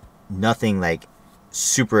 but nothing like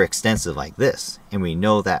super extensive like this. And we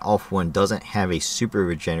know that All For One doesn't have a super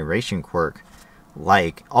regeneration quirk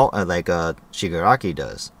like Shigaraki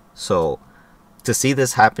does. So to see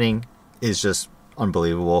this happening is just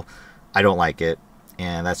unbelievable. I don't like it,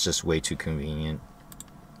 and that's just way too convenient.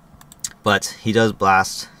 But he does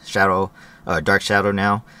blast Dark Shadow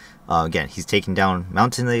now. Again, he's taking down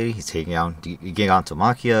Mountain Lady. He's taking down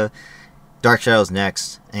Gigantomachia. Dark Shadow's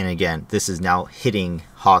next, and again, this is now hitting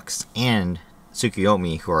Hawks and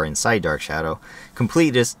Tsukuyomi, who are inside Dark Shadow,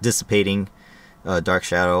 completely dissipating Dark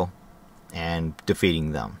Shadow and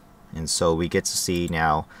defeating them. And so we get to see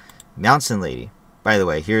now Mountain Lady. By the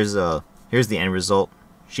way, here's the end result.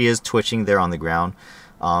 She is twitching there on the ground.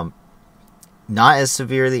 Not as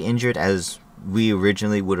severely injured as we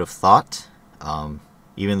originally would have thought.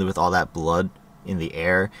 Even with all that blood in the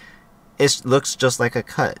air, it looks just like a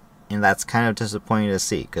cut. And that's kind of disappointing to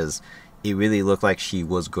see, because it really looked like she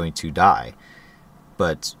was going to die.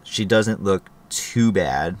 But she doesn't look too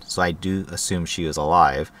bad, so I do assume she is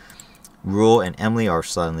alive. Rule and Emily are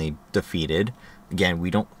suddenly defeated. Again, we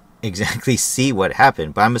don't exactly see what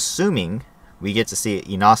happened, but I'm assuming we get to see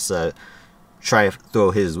Inasa try to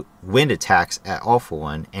throw his wind attacks at All For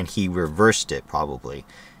One, and he reversed it probably,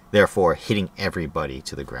 therefore hitting everybody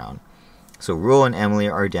to the ground. So Rule and Emily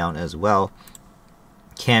are down as well.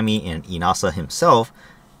 Cammy and Inasa himself,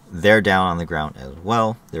 they're down on the ground as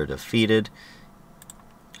well. They're defeated.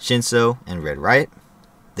 Shinso and Red Riot,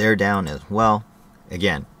 they're down as well.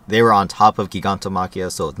 Again, they were on top of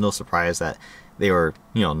Gigantomachia, so it's no surprise that they were,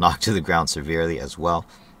 knocked to the ground severely as well.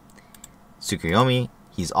 Tsukuyomi,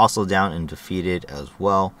 he's also down and defeated as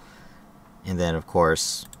well. And then, of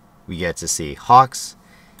course, we get to see Hawks,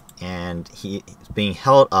 and he is being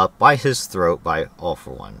held up by his throat by All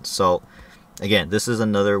For One. So, again, this is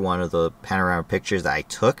another one of the panorama pictures that I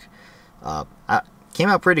took. Came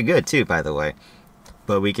out pretty good, too, by the way.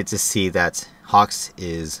 But we get to see that Hawks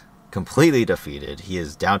is completely defeated. He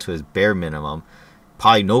is down to his bare minimum.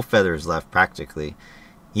 Probably no feathers left, practically.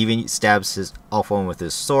 He even stabs his All For One with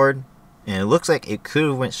his sword. And it looks like it could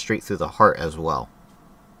have went straight through the heart as well.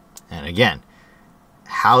 And again,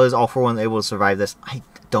 how is All For One able to survive this? I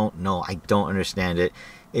don't know. I don't understand it.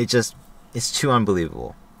 It's too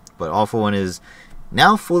unbelievable. But All For One is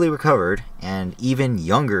now fully recovered and even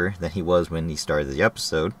younger than he was when he started the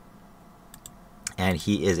episode. And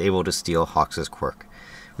he is able to steal Hawks' quirk.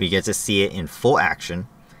 We get to see it in full action.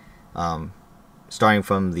 Starting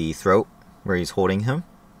from the throat where he's holding him.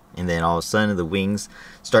 And then all of a sudden the wings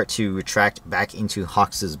start to retract back into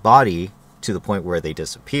Hawks' body to the point where they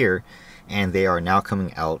disappear. And they are now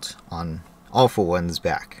coming out on All For One's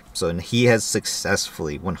back. So he has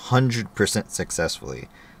successfully, 100% successfully,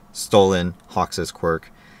 stolen Hawks'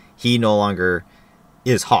 quirk. He no longer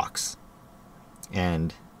is Hawks.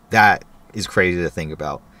 And that is crazy to think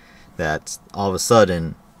about. That all of a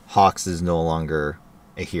sudden, Hawks is no longer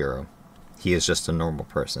a hero. He is just a normal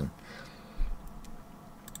person.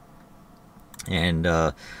 And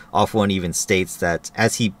All For One even states that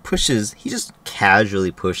as he just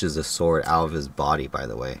casually pushes the sword out of his body, by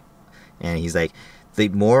the way. And he's like, the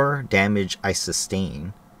more damage I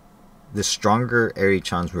sustain, the stronger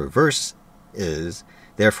Eri-chan's reverse is,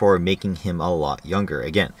 therefore making him a lot younger.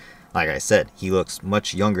 Again, like I said, he looks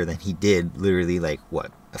much younger than he did literally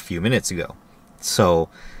a few minutes ago. So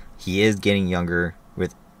he is getting younger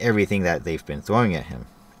with everything that they've been throwing at him.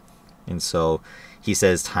 And so he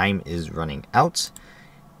says time is running out.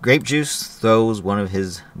 Grape Juice throws one of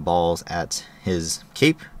his balls at his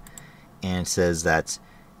cape and says that,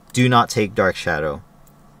 do not take Dark Shadow.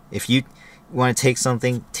 If you want to take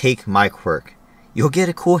something, take my quirk. You'll get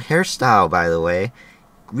a cool hairstyle, by the way.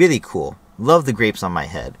 Really cool. Love the grapes on my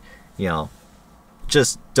head.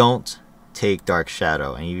 Just don't take Dark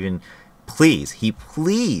Shadow. And even he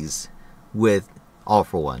pleads with All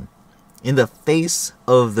For One, in the face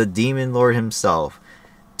of the Demon Lord himself,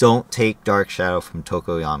 don't take Dark Shadow from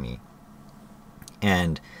Tokoyami.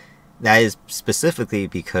 And that is specifically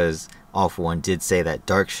because All For One did say that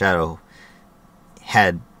Dark Shadow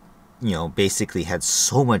had, basically had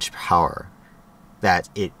so much power that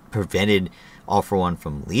it prevented All For One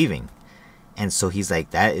from leaving. And so he's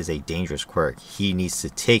like, that is a dangerous quirk. He needs to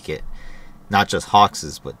take it. Not just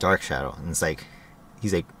Hawks's, but Dark Shadow. And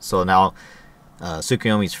he's like, so now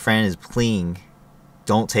Tsukuyomi's friend is pleading,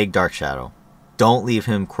 don't take Dark Shadow. Don't leave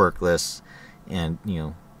him quirkless. And,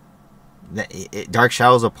 Dark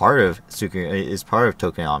Shadow is part of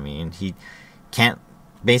Tokoyami, and he can't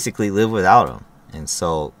basically live without him. And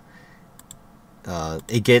so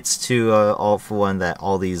it gets to All For One that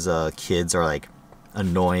all these kids are like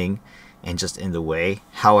annoying and just in the way.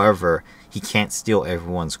 However, he can't steal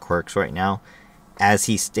everyone's quirks right now. As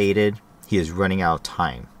he stated, he is running out of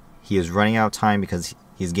time. He is running out of time because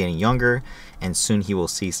he's getting younger, and soon he will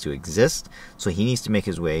cease to exist. So he needs to make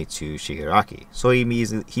his way to Shigaraki. So he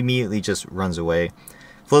immediately just runs away,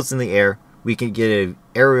 floats in the air. We can get an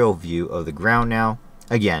aerial view of the ground now.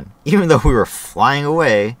 Again, even though we were flying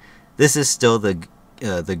away, this is still the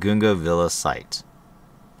Gunga Villa Site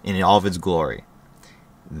in all of its glory.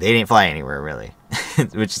 They didn't fly anywhere, really,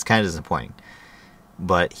 which is kind of disappointing.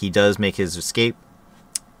 But he does make his escape.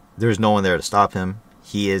 There's no one there to stop him.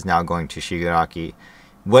 He is now going to Shigaraki.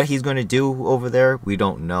 What he's going to do over there, we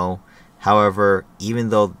don't know. However, even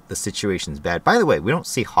though the situation's bad... By the way, we don't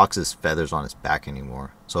see Hawks' feathers on his back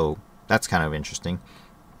anymore. So that's kind of interesting.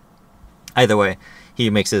 Either way, he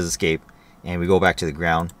makes his escape. And we go back to the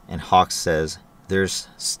ground. And Hawks says, there's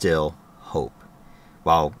still hope.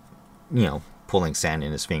 While, pulling sand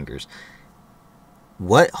in his fingers.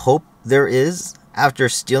 What hope there is after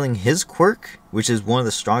stealing his quirk, which is one of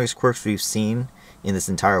the strongest quirks we've seen in this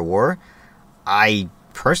entire war, I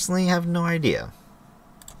personally have no idea.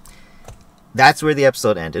 That's where the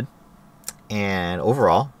episode ended, and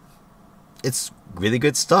overall, it's really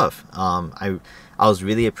good stuff. I was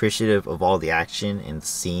really appreciative of all the action and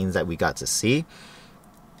scenes that we got to see,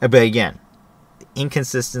 but again,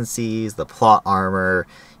 inconsistencies, the plot armor,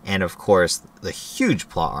 and of course the huge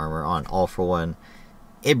plot armor on All For One,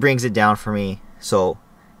 it brings it down for me. So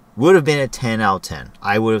would have been a 10 out of 10.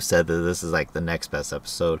 I would have said that this is like the next best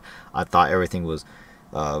episode. I thought everything was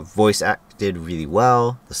voice acted really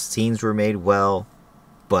well, the scenes were made well,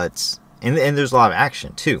 but and there's a lot of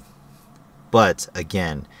action too. But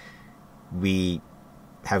again, we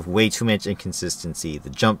have way too much inconsistency. The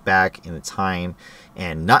jump back in the time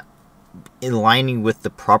and not aligning with the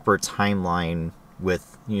proper timeline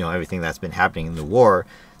with everything that's been happening in the war,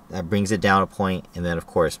 that brings it down a point. And then of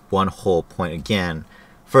course one whole point again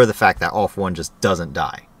for the fact that All For One just doesn't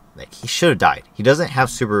die. Like, he should have died. He doesn't have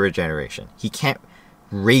super regeneration. He can't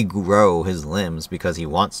regrow his limbs because he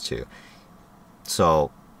wants to.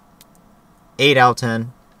 So 8 out of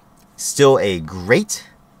 10, still a great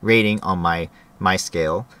rating on my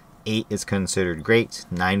scale. 8 is considered great,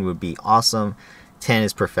 9 would be awesome, 10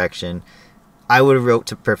 is perfection. I would have wrote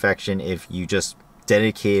to perfection if you just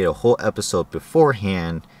dedicated a whole episode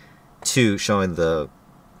beforehand to showing the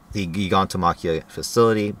Gigantomachia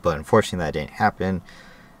Facility, but unfortunately that didn't happen.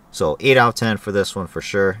 So 8 out of 10 for this one for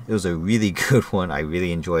sure. It was a really good one. I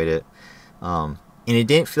really enjoyed it. And it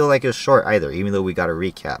didn't feel like it was short either, even though we got a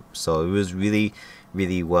recap. So it was really,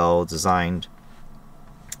 really well designed.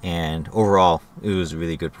 And overall, it was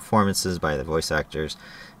really good performances by the voice actors.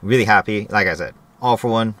 Really happy. Like I said, All For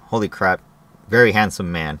One, holy crap, very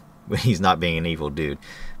handsome man when he's not being an evil dude.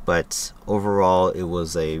 But overall, it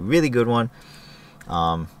was a really good one.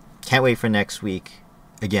 Can't wait for next week.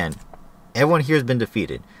 Again, everyone here has been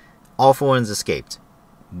defeated. All For One's escaped.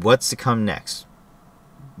 What's to come next?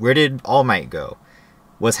 Where did All Might go?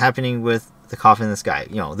 What's happening with the coffin in the sky.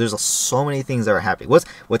 You know, there's so many things that are happening.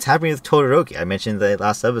 What's happening with Todoroki? I mentioned the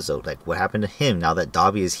last episode. Like, what happened to him now that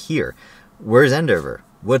Dabi is here? Where's Endeavor?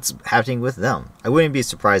 What's happening with them? I wouldn't be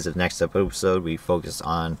surprised if next episode we focus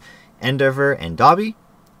on Endeavor and Dabi,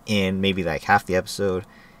 and maybe like half the episode,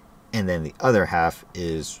 and then the other half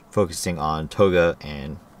is focusing on Toga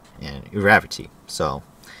and Iravati. So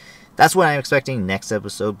that's what I'm expecting next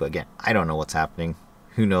episode. But again, I don't know what's happening.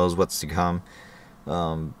 Who knows what's to come.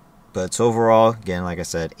 But overall, again, like I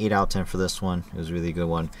said, 8 out of 10 for this one. It was a really good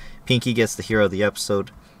one. Pinky gets the hero of the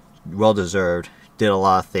episode. Well deserved. Did a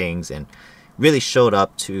lot of things and really showed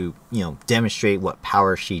up to, you know, demonstrate what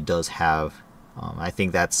power she does have. I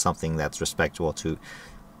think that's something that's respectable to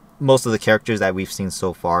most of the characters that we've seen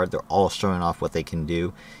so far. They're all showing off what they can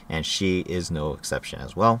do, and she is no exception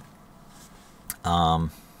as well.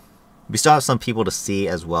 We still have some people to see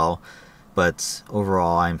as well, but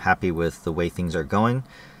overall I'm happy with the way things are going.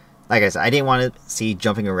 Like I said, I didn't want to see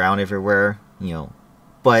jumping around everywhere, you know,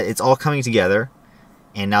 but it's all coming together,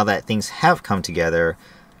 and now that things have come together,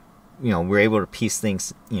 you know, we're able to piece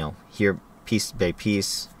things, you know, here piece by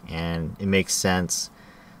piece, and it makes sense.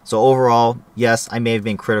 So overall, yes, I may have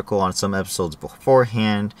been critical on some episodes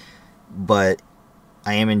beforehand, but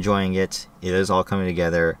I am enjoying it. It is all coming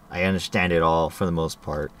together. I understand it all for the most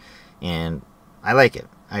part, and I like it.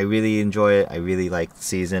 I really enjoy it. I really like the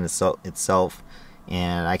season itself,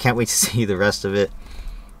 and I can't wait to see the rest of it.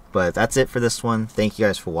 But that's it for this one. Thank you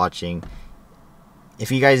guys for watching.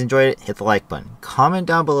 If you guys enjoyed it, hit the like button. Comment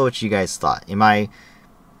down below what you guys thought. Am I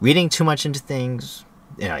reading too much into things?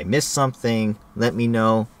 Did I miss something? Let me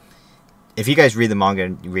know. If you guys read the manga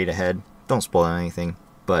and read ahead, don't spoil anything.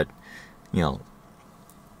 But, you know,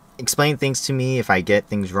 explain things to me if I get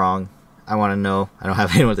things wrong. I want to know. I don't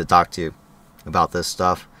have anyone to talk to about this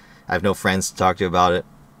stuff. I have no friends to talk to about it.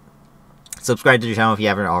 Subscribe to the channel if you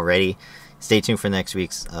haven't already. Stay tuned for next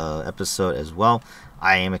week's episode as well.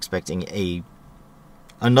 I am expecting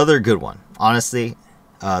another good one. Honestly,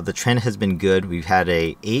 the trend has been good. We've had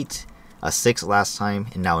a 8, a 6 last time,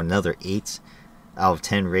 and now another 8 out of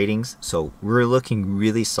 10 ratings. So we're looking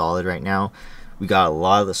really solid right now. We got a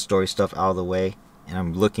lot of the story stuff out of the way, and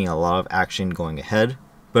I'm looking at a lot of action going ahead.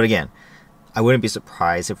 But again, I wouldn't be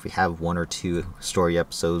surprised if we have 1 or 2 story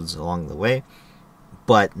episodes along the way.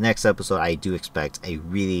 But next episode, I do expect a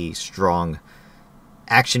really strong,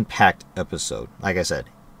 action-packed episode. Like I said,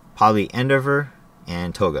 probably Endeavor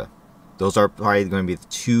and Toga. Those are probably going to be the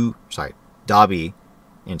two, Dabi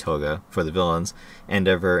and Toga for the villains,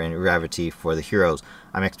 Endeavor and Iravati for the heroes.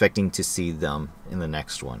 I'm expecting to see them in the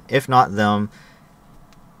next one. If not them,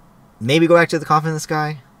 maybe go back to the coffin in the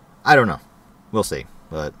sky. I don't know. We'll see.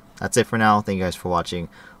 But that's it for now. Thank you guys for watching.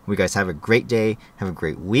 Hope you guys have a great day. Have a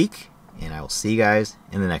great week. And I will see you guys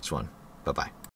in the next one. Bye-bye.